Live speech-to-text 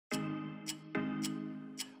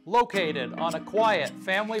Located on a quiet,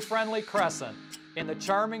 family-friendly crescent in the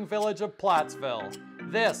charming village of Plattsville,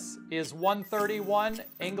 this is 131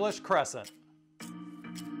 English Crescent.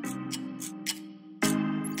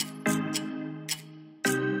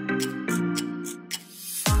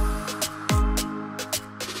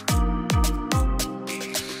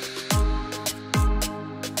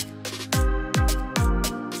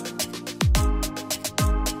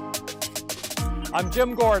 I'm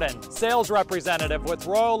Jim Gordon, sales representative with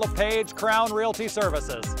Royal LePage Crown Realty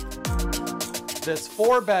Services. This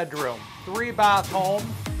 4-bedroom, 3-bath home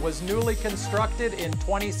was newly constructed in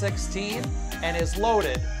 2016 and is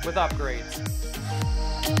loaded with upgrades.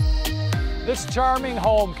 This charming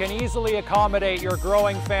home can easily accommodate your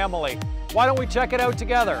growing family. Why don't we check it out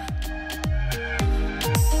together?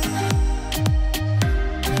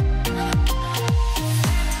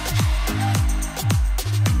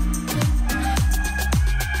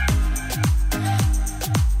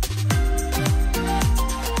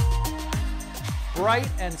 Bright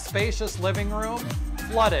and spacious living room,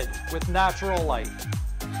 flooded with natural light.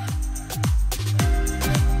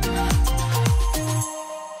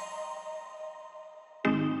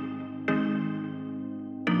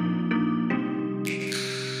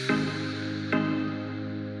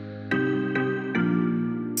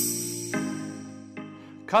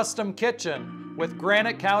 Custom kitchen with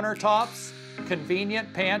granite countertops,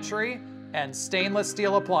 convenient pantry, and stainless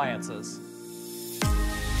steel appliances.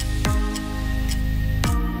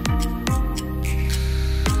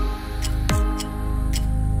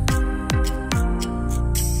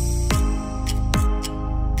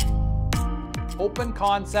 Open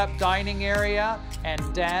concept dining area and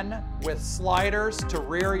den with sliders to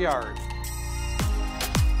rear yard.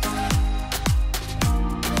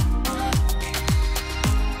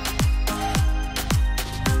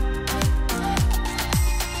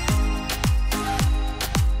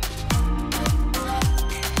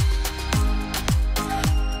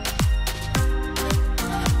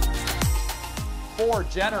 Four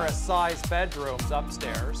generous-sized bedrooms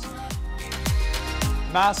upstairs.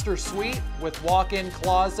 Master suite with walk-in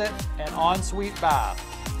closet and ensuite bath,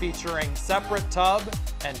 featuring separate tub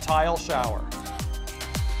and tile shower.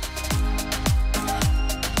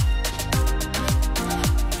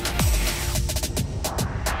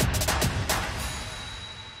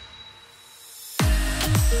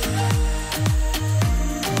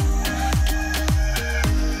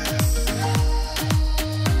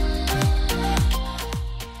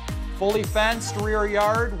 Fully fenced rear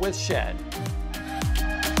yard with shed.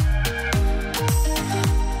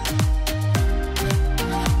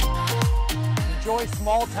 Enjoy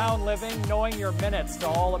small town living, knowing your minutes to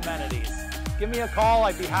all amenities. Give me a call,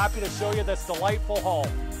 I'd be happy to show you this delightful home.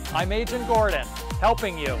 I'm Agent Gordon.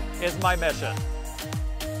 Helping you is my mission.